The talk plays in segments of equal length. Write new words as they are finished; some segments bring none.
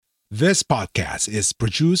This podcast is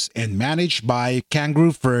produced and managed by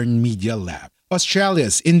Kangaroo Fern Media Lab,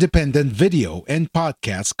 Australia's independent video and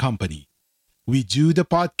podcast company. We do the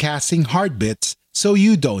podcasting hard bits so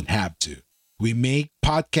you don't have to. We make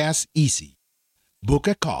podcasts easy. Book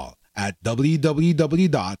a call at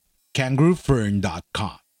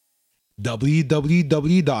www.kangaroofern.com.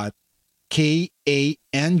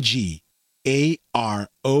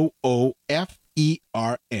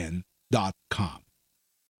 www.kangaroofern.com.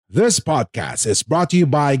 This podcast is brought to you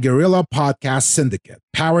by Guerrilla Podcast Syndicate,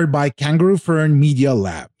 powered by Kangaroo Fern Media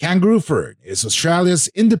Lab. Kangaroo Fern is Australia's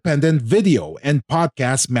independent video and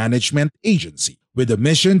podcast management agency with a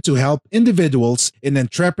mission to help individuals and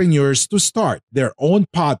entrepreneurs to start their own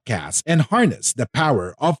podcasts and harness the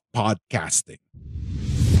power of podcasting.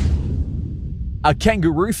 A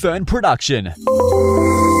Kangaroo Fern production. A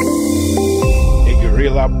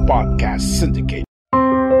Guerrilla Podcast Syndicate.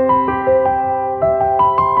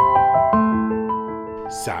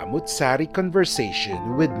 Samut-Sari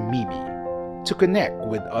Conversation with Mimi, to connect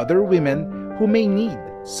with other women who may need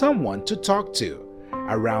someone to talk to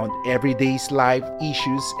around everyday's life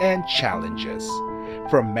issues and challenges,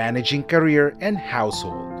 from managing career and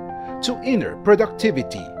household to inner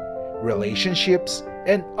productivity, relationships,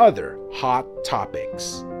 and other hot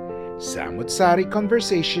topics. Samut-Sari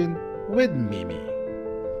Conversation with Mimi.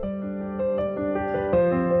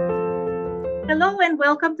 Hello and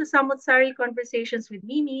welcome to Samut-Sari Conversations with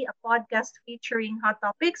Mimi, a podcast featuring hot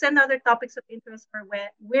topics and other topics of interest for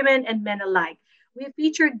women and men alike. We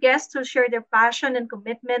feature guests who share their passion and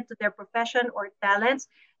commitment to their profession or talents.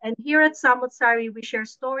 And here at Samut-Sari, we share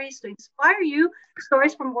stories to inspire you,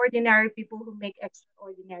 stories from ordinary people who make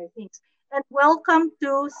extraordinary things. And welcome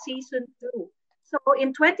to Season 2. So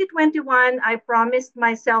in 2021, I promised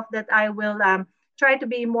myself that I will try to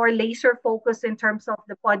be more laser focused in terms of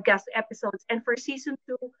the podcast episodes. And for Season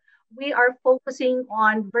 2, we are focusing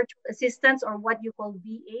on virtual assistants, or what you call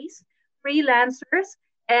VAs, freelancers,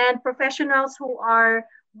 and professionals who are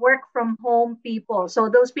work from home people. So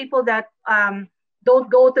those people that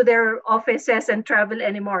don't go to their offices and travel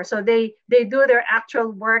anymore. So they do their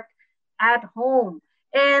actual work at home.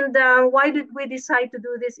 And why did we decide to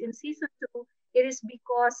do this in Season 2? It is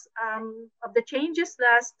because of the changes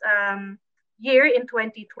last year in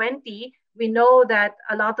 2020. We know that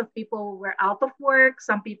a lot of people were out of work.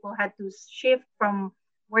 Some people had to shift from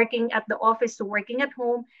working at the office to working at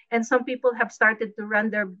home. And some people have started to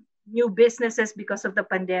run their new businesses because of the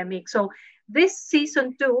pandemic. So this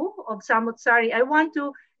Season 2 of Samut-Sari, I want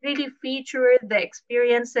to really feature the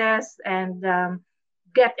experiences and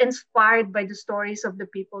get inspired by the stories of the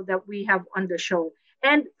people that we have on the show.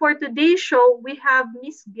 And for today's show, we have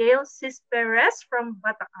Miss Gail Cisperes from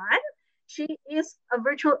Bataan. She is a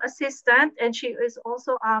virtual assistant and she is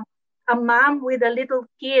also a mom with a little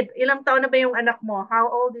kid. Ilang taon na ba yung anak mo? How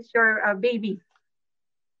old is your baby?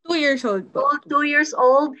 2 years old po. 2 years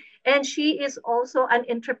old. And she is also an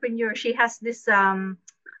entrepreneur. She has this,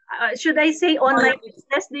 should I say online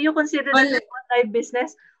business? Do you consider that an online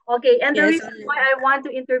business? Okay. And the reason why I want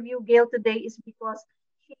to interview Gail today is because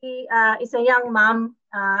she is a young mom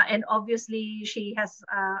and obviously she has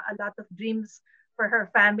a lot of dreams for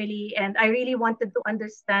her family. And I really wanted to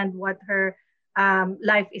understand what her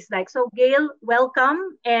life is like. So Gail,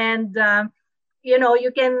 welcome. And,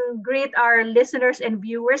 you can greet our listeners and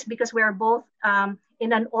viewers because we are both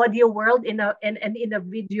in an audio world and in a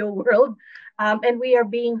video world. And we are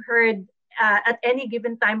being heard at any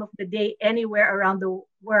given time of the day, anywhere around the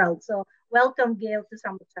world. So welcome, Gail, to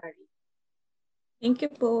Samut-Sari. Thank you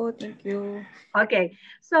po. Thank you. Okay.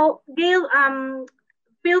 So Gail,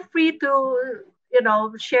 feel free to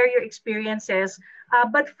share your experiences.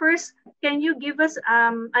 But first, can you give us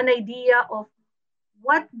an idea of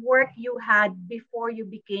what work you had before you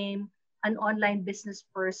became an online business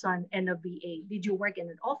person and a VA? Did you work in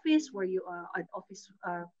an office? Were you an office?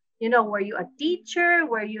 Were you a teacher?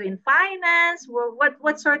 Were you in finance?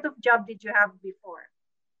 What sort of job did you have before?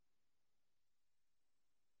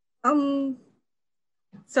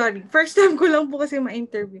 Sorry. First time ko lang po kasi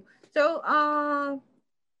ma-interview. So,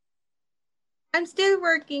 I'm still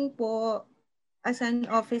working po as an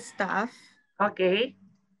office staff. Okay.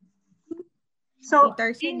 So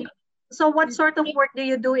what sort of work do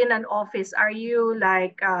you do in an office? Are you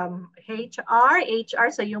like HR? HR,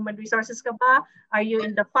 so human resources ka ba? Are you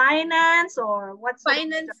in the finance or what?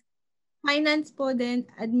 Finance po din,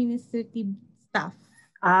 administrative staff.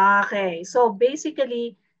 Okay. So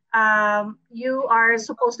basically, you are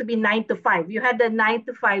supposed to be 9 to 5. You had a 9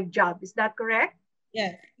 to 5 job. Is that correct?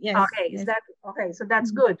 Yes. Okay. Yes. Is that okay? So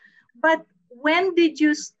that's good. But when did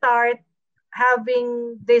you start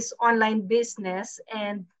having this online business,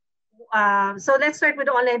 and So let's start with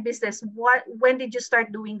the online business. When did you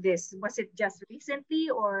start doing this? Was it just recently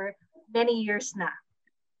or many years na?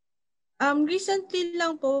 Recently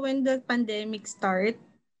lang po when the pandemic start,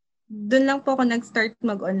 doon lang po ako nag-start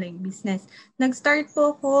mag-online business. Nag-start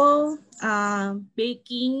po ako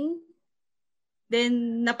baking.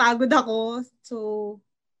 Then napagod ako. So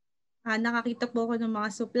nakakita po ako ng mga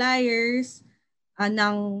suppliers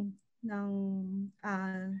ng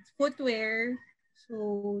footwear.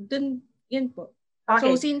 So dun yun po.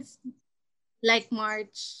 Okay. So since like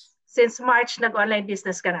March. Since March, nag-online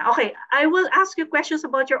business ka na. Okay, I will ask you questions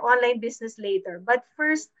about your online business later. But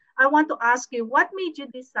first, I want to ask you, what made you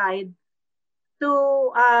decide to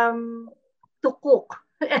cook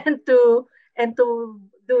and to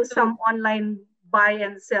do some online buy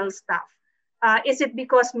and sell stuff? Is it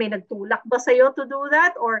because may nagtulak ba sa'yo to do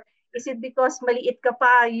that? Or is it because maliit ka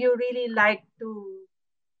pa, you really like to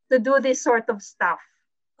do this sort of stuff?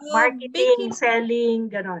 Marketing, selling,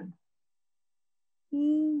 ganon.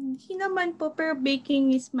 Hindi naman po, pero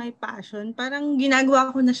baking is my passion. Parang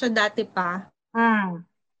ginagawa ko na siya dati pa.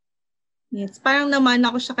 Yes, parang naman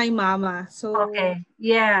ako siya kay mama. So okay,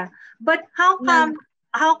 yeah. But how come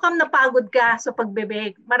napagod ka sa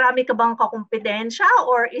pagbe-bake? Marami ka bang kakumpidensya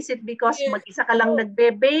or is it because mag-isa ka lang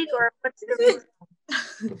nagbe-bake or what's the reason?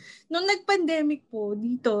 Nung nag-pandemic po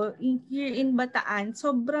dito, here in Bataan,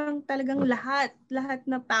 sobrang talagang lahat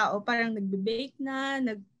na tao parang nagbe-bake na,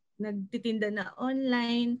 nagtitinda na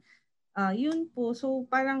online. Yun po. So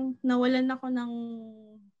parang nawalan ako ng...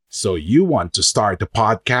 So you want to start a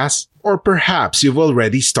podcast? Or perhaps you've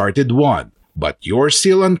already started one, but you're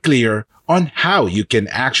still unclear on how you can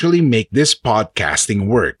actually make this podcasting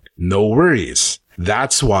work. No worries.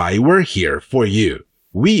 That's why we're here for you.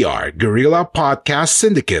 We are Guerrilla Podcast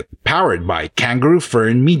Syndicate, powered by Kangaroo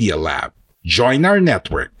Fern Media Lab. Join our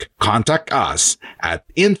network. Contact us at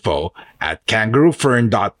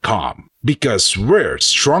info@kangaroofern.com because we're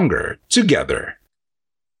stronger together.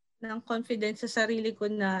 Ng confidence sa sarili ko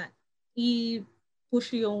na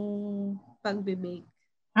i-push yung pagbe-bake.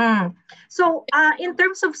 So, in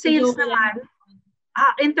terms of sales naman,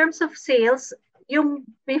 yung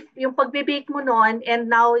pagbe-bake mo noon and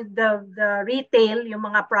now the retail, yung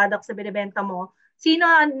mga products na binibenta mo, sino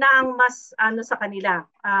na ang mas sa kanila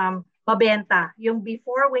mabenta? Yung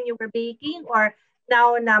before when you were baking or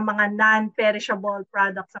now na mga non-perishable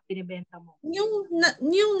products ang binibenta mo? Yung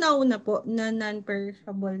now na po na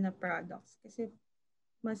non-perishable na products kasi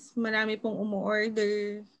mas marami pong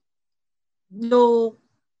umu-order. Though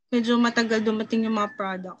medyo matagal dumating yung mga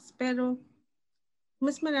products pero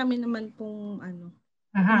mas marami naman pong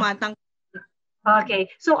umatang. Okay.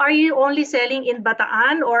 So are you only selling in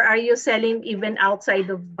Bataan or are you selling even outside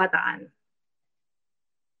of Bataan?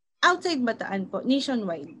 Outside Bataan po,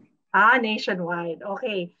 nationwide. Nationwide.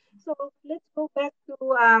 Okay. So let's go back to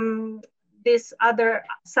this other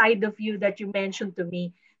side of you that you mentioned to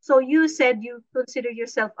me. So you said you consider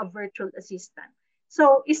yourself a virtual assistant.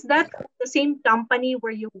 So is that the same company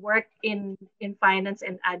where you work in finance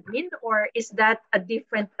and admin, or is that a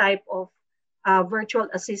different type of virtual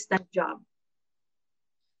assistant job?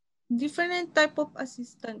 Different type of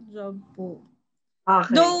assistant job po.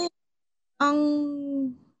 Okay.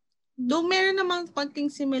 Though meron namang konting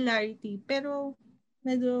similarity, pero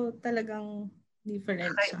medyo talagang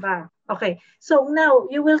different siya. Okay. So now,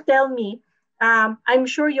 you will tell me, I'm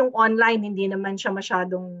sure yung online, hindi naman siya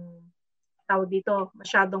masyadong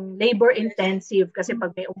labor intensive kasi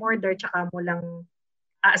pag may umorder, tsaka mo lang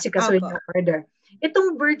asikasuhin yung order.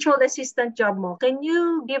 Itong virtual assistant job mo, can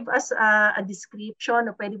you give us a description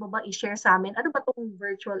o pwede mo bang i-share sa amin? Ano ba itong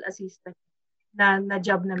virtual assistant na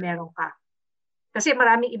job na meron ka? Kasi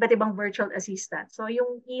maraming iba't ibang virtual assistant. So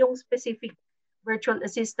yung specific virtual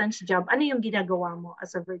assistant job, ano yung ginagawa mo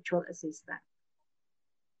as a virtual assistant?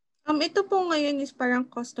 Ito po ngayon is parang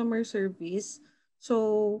customer service.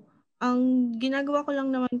 So, ang ginagawa ko lang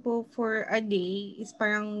naman po for a day is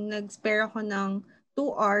parang nag-spare ako ng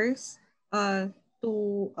 2 hours to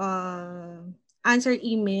answer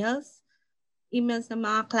emails ng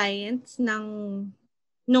mga clients nung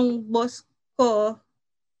boss ko.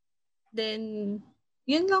 Then,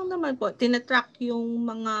 yun lang naman po. Tinatrack yung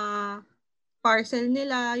mga parcel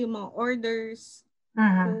nila, yung mga orders.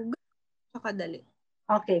 So, kadali.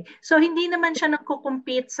 Okay. So, hindi naman siya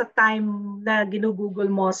nagko-compete sa time na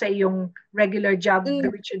ginugugol mo sa iyong regular job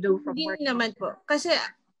which you do from work? Hindi naman po. Kasi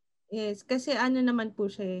ano naman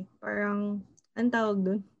po siya parang, ang tawag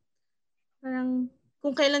dun? Parang,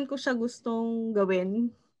 kung kailan ko siya gustong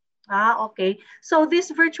gawin. Okay. So,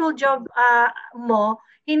 this virtual job mo,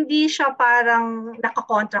 hindi siya parang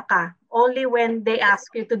nakakontra ka. Only when they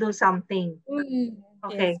ask you to do something.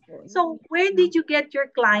 Okay. Yes po. So, where did you get your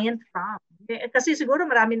client from? Kasi siguro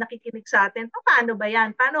marami nakikinig sa atin. Paano ba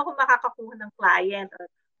yan? Paano ako makakakuha ng client? Or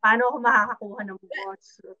paano ako makakakuha ng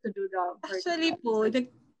boss to do the Actually po,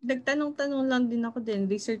 nagtanong-tanong lang din ako din,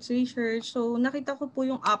 research. So, nakita ko po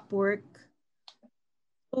yung Upwork.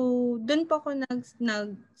 So, doon po ako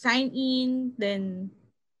nag-sign in. Then,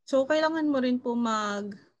 so, kailangan mo rin po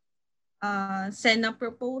send ng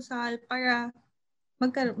proposal para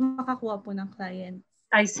makakuha po ng client.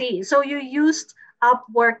 I see. So you used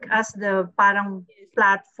Upwork as the parang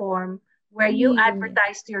platform where you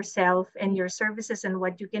advertised yourself and your services and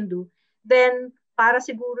what you can do. Then, para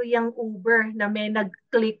siguro yung Uber na may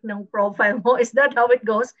nag-click ng profile mo. Is that how it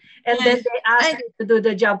goes? And then they ask you to do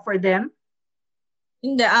the job for them?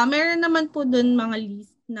 Hindi. Meron naman po dun mga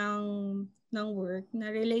list ng work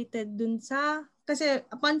na related dun sa, kasi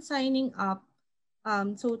upon signing up,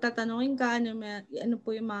 so tatanungin ka ano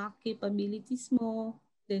po yung mga capabilities mo,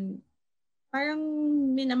 then parang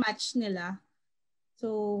minamatch nila.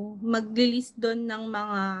 So mag-list doon ng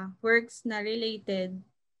mga works na related.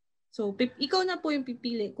 So ikaw na po yung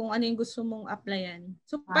pipili kung ano yung gusto mong applyan.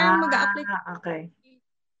 So parang mag-a-apply. Okay.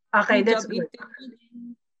 Okay, that's good.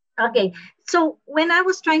 Interview. Okay. So when I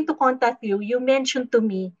was trying to contact you, you mentioned to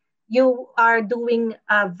me you are doing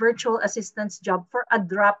a virtual assistance job for a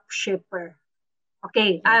drop shipper.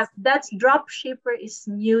 Okay, Yes. that's drop shipper is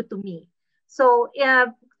new to me. So,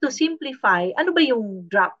 to simplify, ano ba yung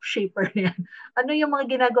drop shipper yan? Ano yung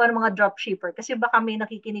mga ginagawa ng mga drop shipper? Kasi baka may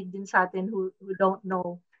nakikinig din sa atin who don't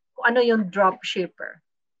know kung ano yung drop shipper.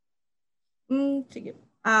 Sige.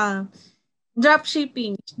 Drop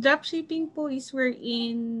shipping. Drop shipping po is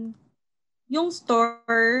wherein yung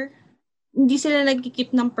store, hindi sila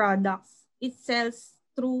nagkikip ng products. It sells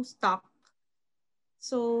through stock.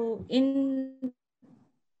 So, in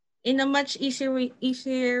a much easier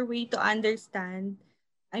way to understand,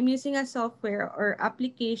 I'm using a software or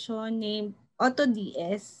application named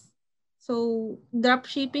AutoDS. So,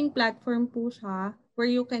 dropshipping platform po siya where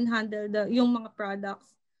you can handle yung mga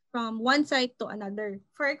products from one site to another.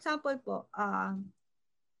 For example po,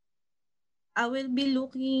 I will be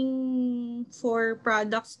looking for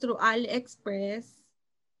products through AliExpress,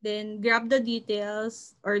 then grab the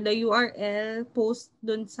details or the URL, post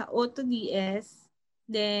dun sa AutoDS,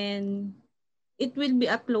 then it will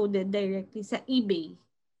be uploaded directly sa eBay.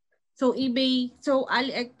 So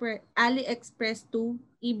AliExpress to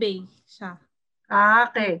eBay siya.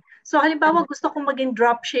 Okay. So halimbawa gusto kong maging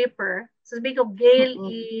dropshipper, sabi ko, Gail,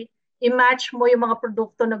 i-match mo yung mga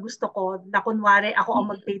produkto na gusto ko na kunwari ako ang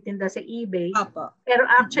magtitinda sa eBay. Apo. Pero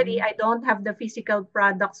actually, I don't have the physical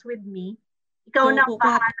products with me. Ikaw na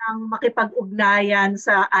bahalang makipag-ugnayan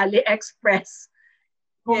sa AliExpress.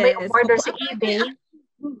 Kung may order sa eBay,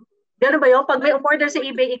 gano'n ba yun? Pag may order sa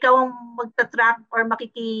eBay, ikaw ang magta-track or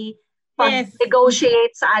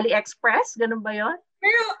makikipag-negotiate sa AliExpress? Gano'n ba yun?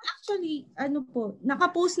 Pero actually,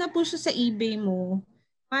 nakapost na po siya sa eBay mo.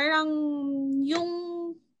 Parang yung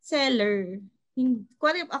seller,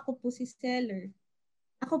 kuwari ako po si seller.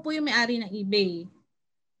 Ako po yung may-ari ng eBay.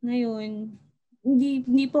 Ngayon,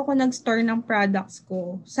 hindi po ako nag-store ng products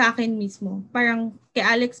ko sa akin mismo. Parang kay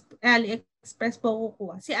AliExpress po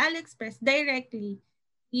kukuha. Si AliExpress directly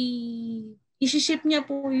i-ship niya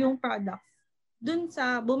po yung products dun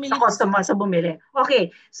sa bumili. Sa customer, sa bumili. Okay.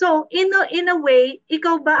 So, in a way,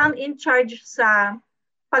 ikaw ba ang in charge sa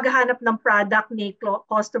paghahanap ng product ni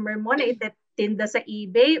customer mo na ititinda sa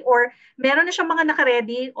eBay, or meron na siyang mga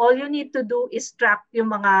naka-ready, all you need to do is track yung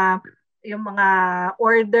mga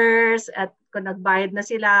orders at kung nagbayad na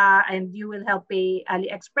sila and you will help pay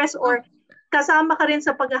AliExpress, or kasama ka rin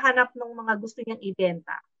sa paghahanap ng mga gusto niyang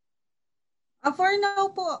ibenta? For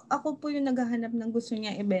now po, ako po yung naghahanap ng gusto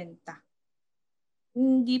niya ibenta.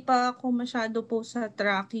 Hindi pa ako masyado po sa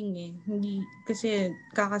tracking eh. Hindi, kasi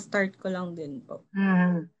kaka-start ko lang din po.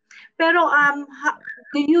 Pero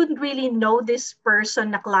do you really know this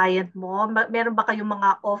person na client mo? Meron ba kayong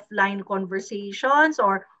mga offline conversations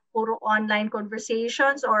or puro online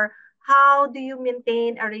conversations, or how do you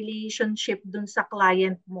maintain a relationship dun sa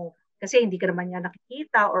client mo? Kasi hindi ka naman niya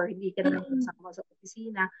nakikita or hindi ka naman kasama sa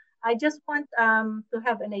opisina. I just want to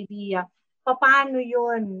have an idea. Paano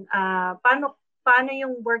yun? Paano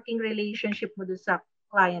yung working relationship mo doon sa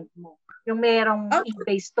client mo? Yung merong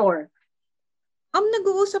eBay store.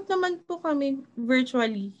 Nag-uusap naman po kami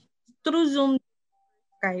virtually through Zoom,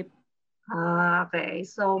 Skype. Okay.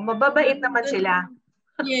 So, mababait naman sila.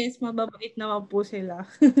 Yes, mababait naman po sila.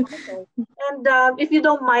 Okay. And if you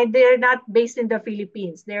don't mind, they're not based in the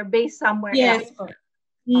Philippines. They're based somewhere else. Yes po.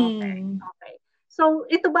 Okay. So,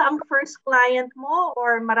 ito ba ang first client mo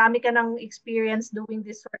or marami ka ng experience doing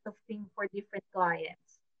this sort of thing for different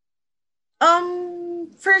clients?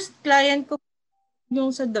 First client ko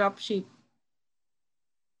yung sa dropship.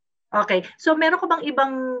 Okay. So, meron ka bang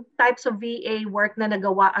ibang types of VA work na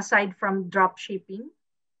nagawa aside from dropshipping?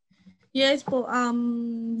 Yes po,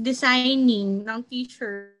 designing ng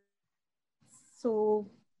t-shirt. So,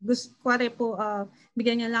 kuwari po,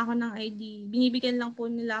 bigyan nila ako ng binibigyan lang po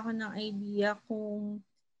nila ako ng idea kung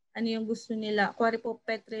ano yung gusto nila. Kuwari po,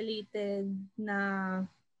 pet-related na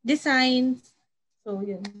designs. So,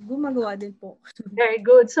 yun. Gumagawa din po. Very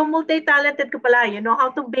good. So, multi-talented ka pala. You know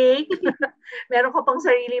how to bake. Meron ka pang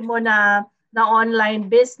sarili mo na online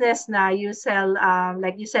business na you sell,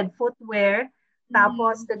 like you said, footwear.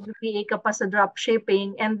 Tapos, nag-VA ka pa sa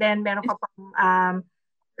dropshipping. And then, meron ka pang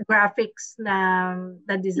graphics na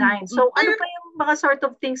design. So, ano pa yung mga sort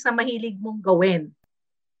of things na mahilig mong gawin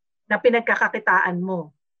na pinagkakakitaan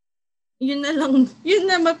mo? Yun na lang. Yun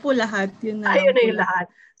naman po lahat. Yun na yung lahat.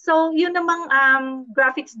 So, yun namang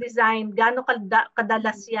graphics design, gaano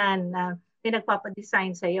kadalas yan na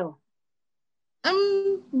pinagpapadesign sa'yo?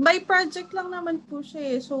 By project lang naman po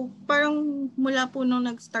siya eh. So, parang mula po nung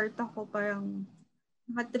nag-start ako, parang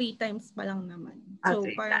 3 times pa lang naman. So,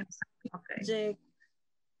 parang project,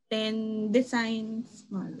 10 designs,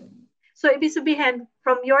 mga. So, ibig sabihin,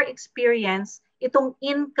 from your experience, itong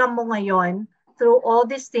income mo ngayon, through all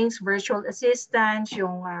these things, virtual assistants,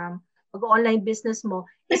 yung pag-online business mo,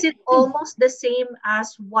 is it almost the same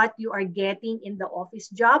as what you are getting in the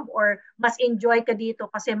office job or mas enjoy ka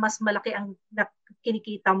dito kasi mas malaki ang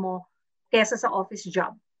kinikita mo kesa sa office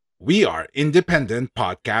job? We are Independent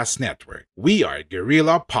Podcast Network. We are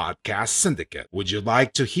Guerrilla Podcast Syndicate. Would you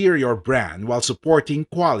like to hear your brand while supporting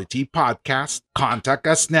quality podcasts? Contact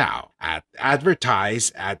us now at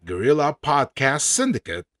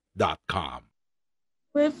advertise@guerrillapodcastsyndicate.com.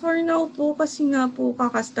 Well, for now po, kasi nga po,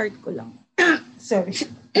 kakastart ko lang. Sorry.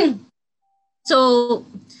 So,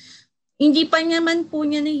 hindi pa naman po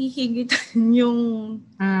niya nahihigitan yung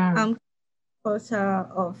ko sa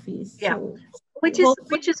office. Yeah. So, which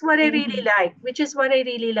is what I really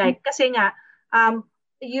like. Kasi nga,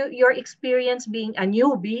 your experience being a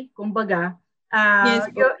newbie, kumbaga,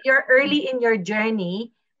 yes, you're early in your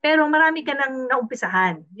journey, pero marami ka nang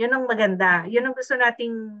naumpisahan. Yun ang maganda. Yun ang gusto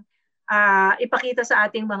nating ipakita sa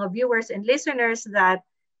ating mga viewers and listeners that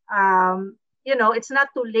it's not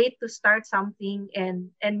too late to start something and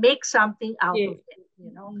make something out of it.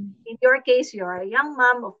 In your case, you're a young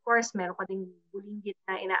mom, of course, meron ka ding bulinggit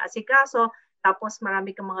na inaasikaso, tapos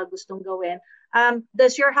marami kang mga gustong gawin.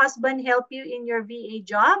 Does your husband help you in your VA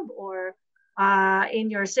job or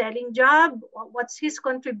in your selling job? What's his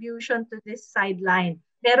contribution to this sideline?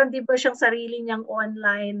 Meron din ba siyang sarili niyang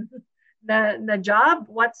online na job?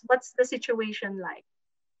 What's the situation like?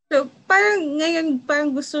 So, ngayon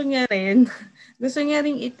gusto niya rin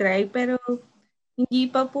i-try, pero hindi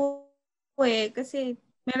pa po kasi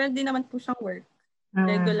meron din naman po siyang work,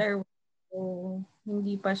 regular work. So,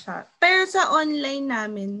 hindi pa siya. Pero sa online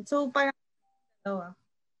namin, so parang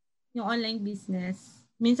yung online business,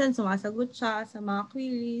 minsan sumasagot siya sa mga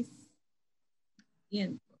queries.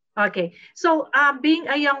 Yan. Okay. So, being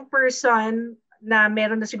a young person na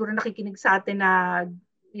meron na siguro nakikinig sa atin na,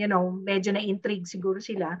 medyo na-intrigue siguro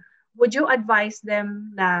sila, would you advise them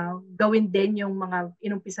na gawin din yung mga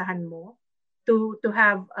inumpisahan mo to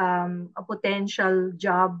have a potential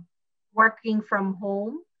job working from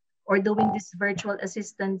home or doing this virtual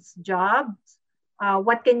assistance jobs?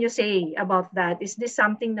 What can you say about that? Is this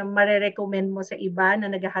something na marirecommend mo sa iba na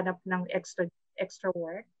naghahanap ng extra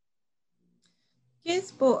work?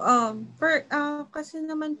 Yes po. Kasi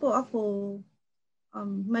naman po ako,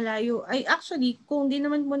 malayo. Actually, kung di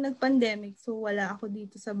naman po nag-pandemic, so wala ako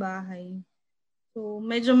dito sa bahay. So,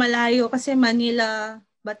 medyo malayo kasi Manila,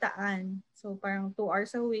 Bataan. So, parang 2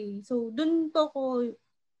 hours away. So, dun po ako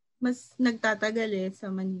mas nagtatagal sa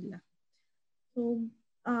Manila. So,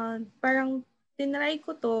 parang tinry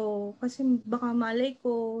ko to kasi baka malay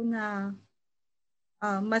ko na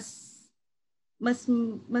mas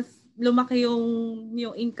lumaki yung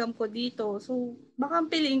income ko dito. So, baka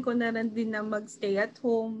piliin ko na rin din na mag-stay at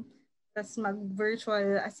home, tapos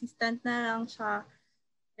mag-virtual assistant na lang siya.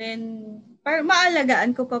 Then, para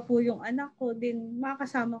maalagaan ko pa po yung anak ko, din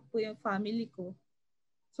makasama ko yung family ko.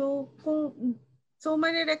 So,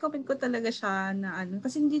 marirecommend ko talaga siya na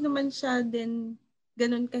kasi hindi naman siya din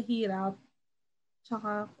ganun kahirap.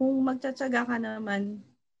 Tsaka, kung magtsatsaga ka naman,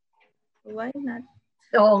 why not?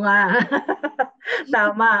 Oo nga.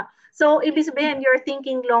 Tama. So, ibig sabihin, you're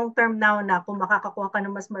thinking long-term now na kung makakakuha ka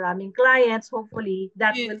ng mas maraming clients, hopefully,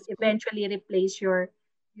 that will eventually replace your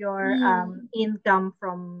your income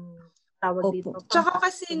from tawag Opo. dito. Tsaka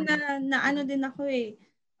kasi na ano din ako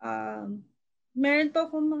meron pa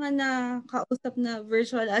akong mga nakausap na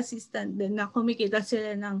virtual assistant din na kumikita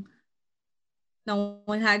sila ng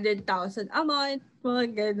 100,000 a month, mga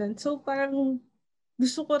ganun. So parang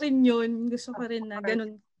gusto ko rin yun. Gusto ko rin na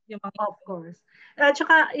ganun yung mga. Of course.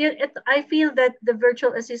 Tsaka, I feel that the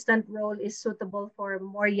virtual assistant role is suitable for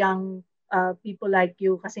more young people like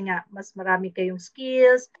you kasi nga mas marami kayong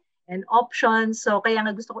skills and options. So kaya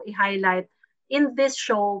nga gusto ko i-highlight in this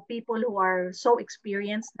show people who are so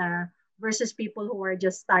experienced na versus people who are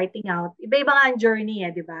just starting out. Iba-iba nga ang journey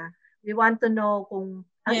di ba? We want to know kung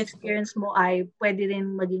ang experience mo ay pwede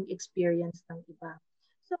rin maging experience ng iba.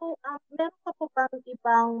 So, meron ka po bang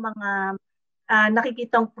ibang mga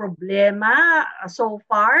nakikitang problema so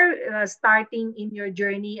far starting in your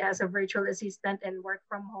journey as a virtual assistant and work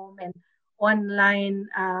from home and online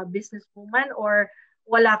businesswoman, or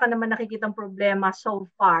wala ka naman nakikitang problema so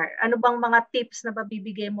far? Ano bang mga tips na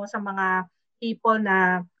babibigay mo sa mga people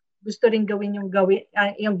na gusto rin gawin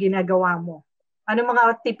yung ginagawa mo? Ano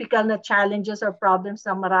mga typical na challenges or problems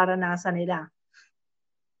na mararanasan nila?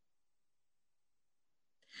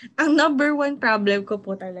 Ang number one problem ko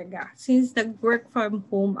po talaga, since nag-work from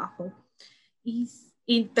home ako, is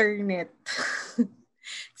internet.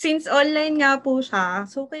 Since online nga po siya,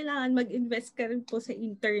 so kailangan mag-invest ka rin po sa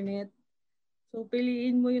internet. So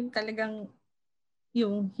piliin mo yung talagang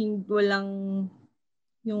yung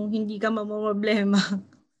hindi ka mamomroblema.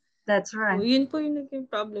 That's right. So yun po yung naging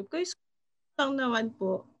problem ko. Is lang naman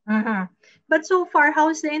po. But so far,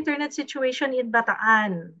 how's the internet situation in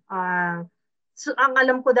Bataan? So, ang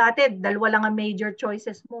alam ko dati, 2 lang ang major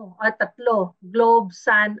choices mo. O 3, Globe,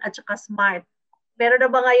 Sun, at saka Smart. Meron na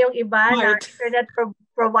ba ngayong iba na internet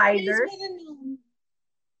providers?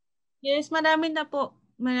 Yes, marami na po.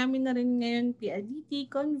 Marami na rin ngayon, PLDT,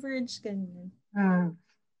 Converge, ganyan.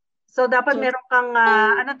 So, dapat meron kang,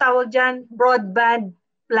 ano tawag dyan? Broadband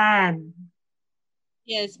plan.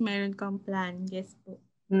 Yes, meron kang plan. Yes po.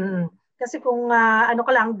 Kasi kung ano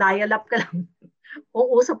ka lang, dial-up ka lang. Kung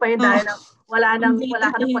uso pa yung dial-up, wala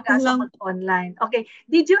ka nang pag-asa mag-online. Okay.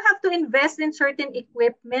 Did you have to invest in certain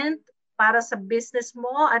equipment para sa business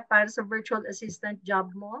mo at para sa virtual assistant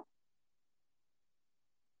job mo?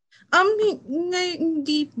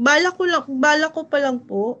 Hindi. Bala ko pa lang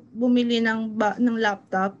po bumili ng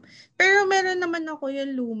laptop. Pero meron naman ako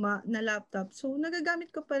yung luma na laptop. So,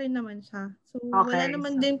 nagagamit ko pa rin naman siya. So, wala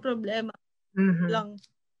naman din problema. Lang.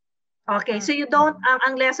 Okay, so you don't,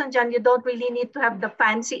 ang lesson dyan, you don't really need to have the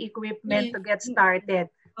fancy equipment to get started.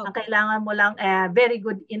 Ang kailangan mo lang very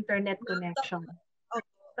good internet connection.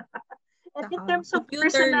 And in terms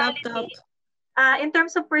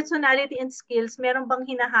of personality, and skills, meron bang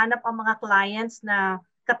hinahanap ang mga clients na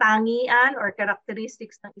katangian or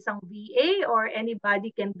characteristics ng isang VA, or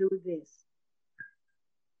anybody can do this?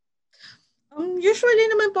 Usually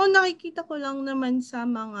naman po, nakikita ko lang naman sa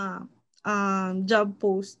mga job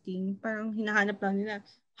posting, parang hinahanap lang nila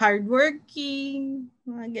hardworking,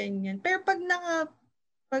 mga ganyan. Pero pag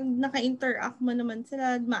naka-interact mo naman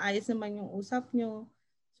sila, maayos naman yung usap nyo.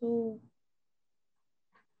 So,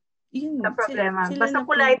 yun. No problema. Basta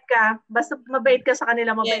polite ka, basta mabait ka sa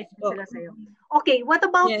kanila, mabait sila sa'yo. Okay, what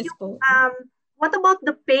about what about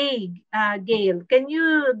the pay, Gail? Can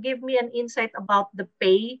you give me an insight about the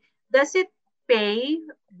pay? Does it pay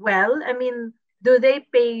well? I mean, do they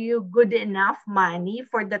pay you good enough money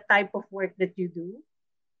for the type of work that you do?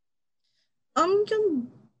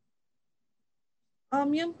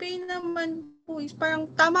 Yung pay naman po is parang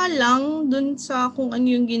tama lang dun sa kung ano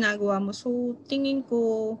yung ginagawa mo. So, tingin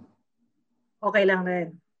ko okay lang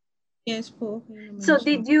rin. Yes po. Okay naman so, siya.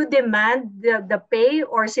 Did you demand the pay,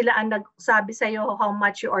 or sila ang nagsabi sa'yo how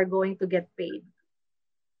much you are going to get paid?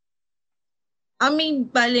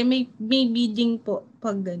 Bale, may bidding po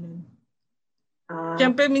pag ganun.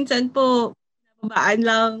 Siyempre, minsan po,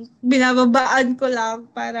 binababaan ko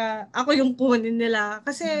lang para ako yung kunin nila.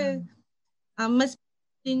 Kasi, mas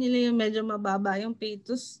din nila yung medyo mababa yung pay.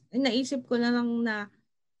 Tapos, naisip ko na lang na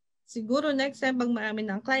siguro next time pag marami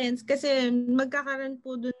ng clients, kasi magkakaroon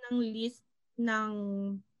po dun ng list ng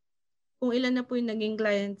kung ilan na po yung naging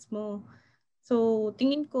clients mo. So,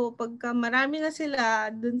 tingin ko, pagka marami na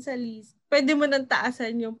sila dun sa list, pwede mo nang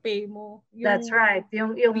taasan yung pay mo. That's right.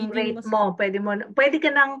 Yung rate mo, pwede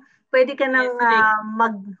ka nang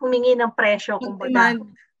humingi ng presyo, kumbaga.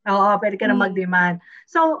 Oo, pwede ka nang mag-demand.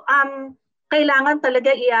 So, kailangan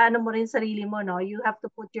talaga iano mo rin sarili mo, no? You have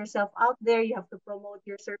to put yourself out there, you have to promote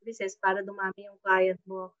your services para dumami yung client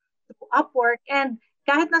mo to Upwork. And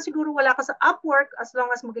kahit na siguro wala ka sa Upwork, as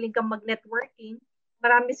long as magaling kang mag-networking,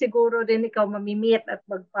 marami siguro rin ikaw mamimit at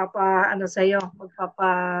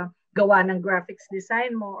magpapagawa ng graphics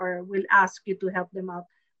design mo or will ask you to help them out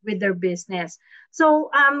with their business. So,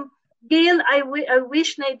 Gail, I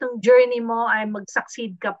wish na itong journey mo ay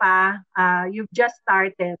mag-succeed ka pa. You've just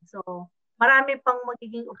started. So, marami pang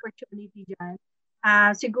magiging opportunity dyan.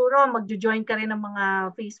 Siguro, magjo-join ka rin ng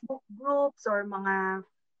mga Facebook groups or mga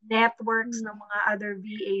networks ng mga other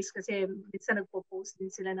VAs kasi minsan nagpo-post din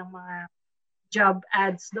sila ng mga job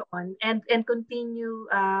ads doon and continue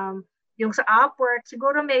yung sa Upwork.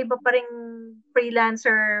 Siguro may iba pa ring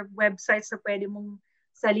freelancer websites na pwede mong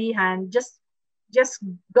salihan. Just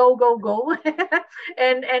go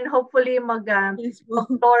and hopefully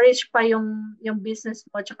mag-flourish pa yung business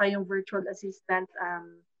mo at yung virtual assistant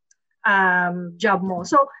job mo.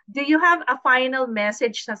 So, do you have a final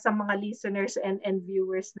message sa mga listeners and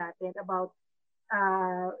viewers natin about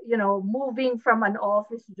moving from an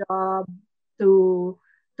office job to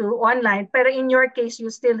online, pero in your case you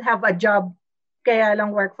still have a job kaya lang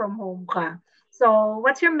work from home ka. So,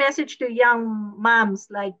 what's your message to young moms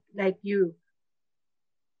like you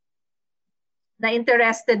na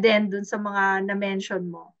interested din dun sa mga na-mention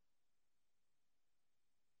mo?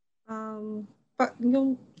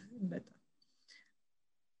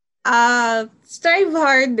 Strive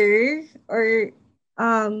harder or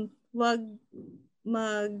wag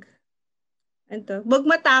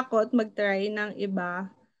matakot mag-try ng iba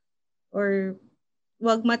or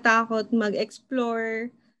wag matakot mag-explore.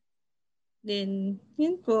 Then,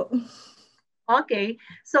 yun po. Okay.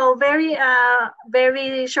 So, very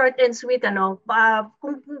short and sweet,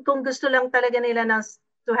 kung gusto lang talaga nila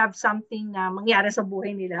to have something na mangyari sa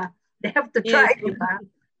buhay nila, they have to try, Yes. diba?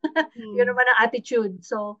 Yun naman ang attitude.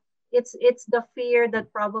 So, it's the fear that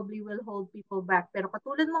probably will hold people back. Pero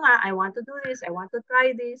katulad mo nga, I want to do this, I want to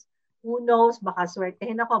try this. Who knows, baka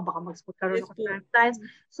swertehin ako, baka mag-karoon ako 12 times.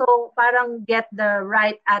 So, parang get the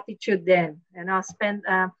right attitude then.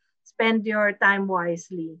 Spend your time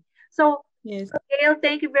wisely. So, yes. Gail,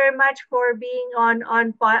 thank you very much for being on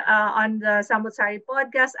the Samut-Sari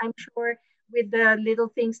podcast. I'm sure with the little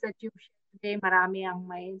things that you've shared today, marami ang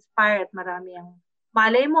may inspire at marami ang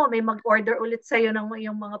malay mo, may mag-order ulit sa'yo ng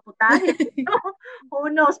yung mga putahe. Who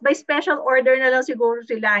knows? By special order na lang siguro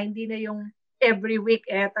sila, hindi na yung every week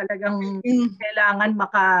talagang kailangan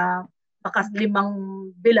maka 5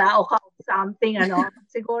 bilao ka o something,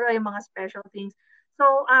 siguro yung mga special things. So,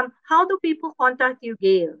 how do people contact you,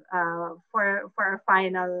 Gail, for a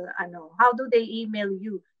final, how do they email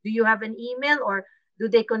you? Do you have an email or do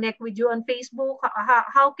they connect with you on Facebook?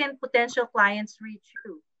 How can potential clients reach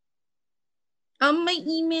you? My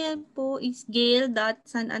email po is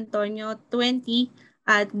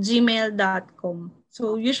gail.sanantonio20@gmail.com.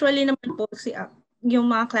 So, usually naman po yung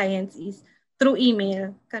mga clients is through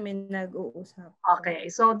email kami nag-uusap. Okay.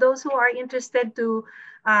 So, those who are interested to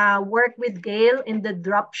work with Gail in the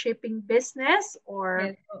dropshipping business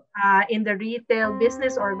or in the retail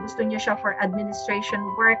business or gusto niyo siya for administration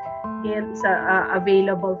work, Gail is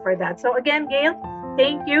available for that. So, again, Gail,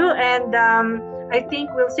 thank you. And I think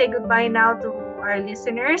we'll say goodbye now to our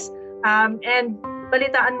listeners. And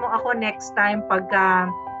balitaan mo ako next time pag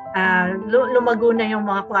lumago na yung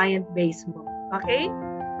mga client base mo. Okay?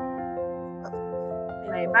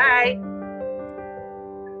 Bye-bye.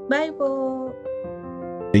 Bye po.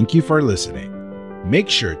 Thank you for listening. Make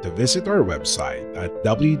sure to visit our website at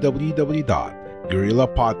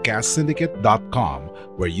www.gorillapodcastsyndicate.com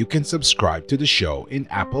where you can subscribe to the show in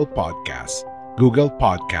Apple Podcasts, Google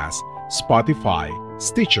Podcasts, Spotify,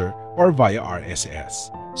 Stitcher, or via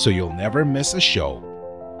RSS, so you'll never miss a show.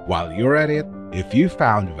 While you're at it, if you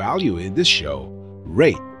found value in this show,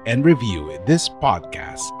 rate and review this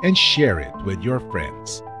podcast and share it with your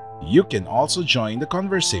friends. You can also join the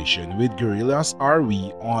conversation with Gorillas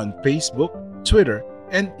RV on Facebook, Twitter,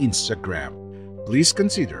 and Instagram. Please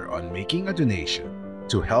consider on making a donation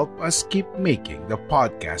to help us keep making the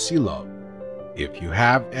podcast you love. If you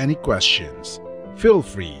have any questions, feel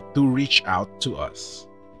free to reach out to us.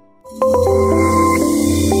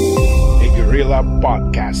 A Gorilla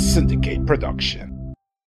Podcast Syndicate production.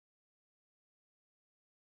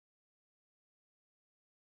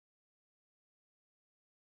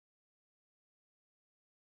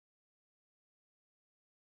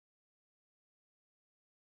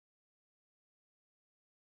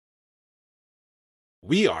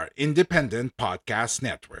 We are Independent Podcast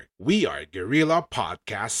Network. We are Gorilla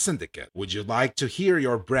Podcast Syndicate. Would you like to hear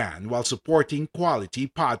your brand while supporting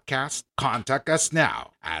quality podcasts? Contact us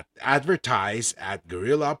now at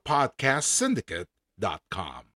advertise@gorillapodcastsyndicate.com.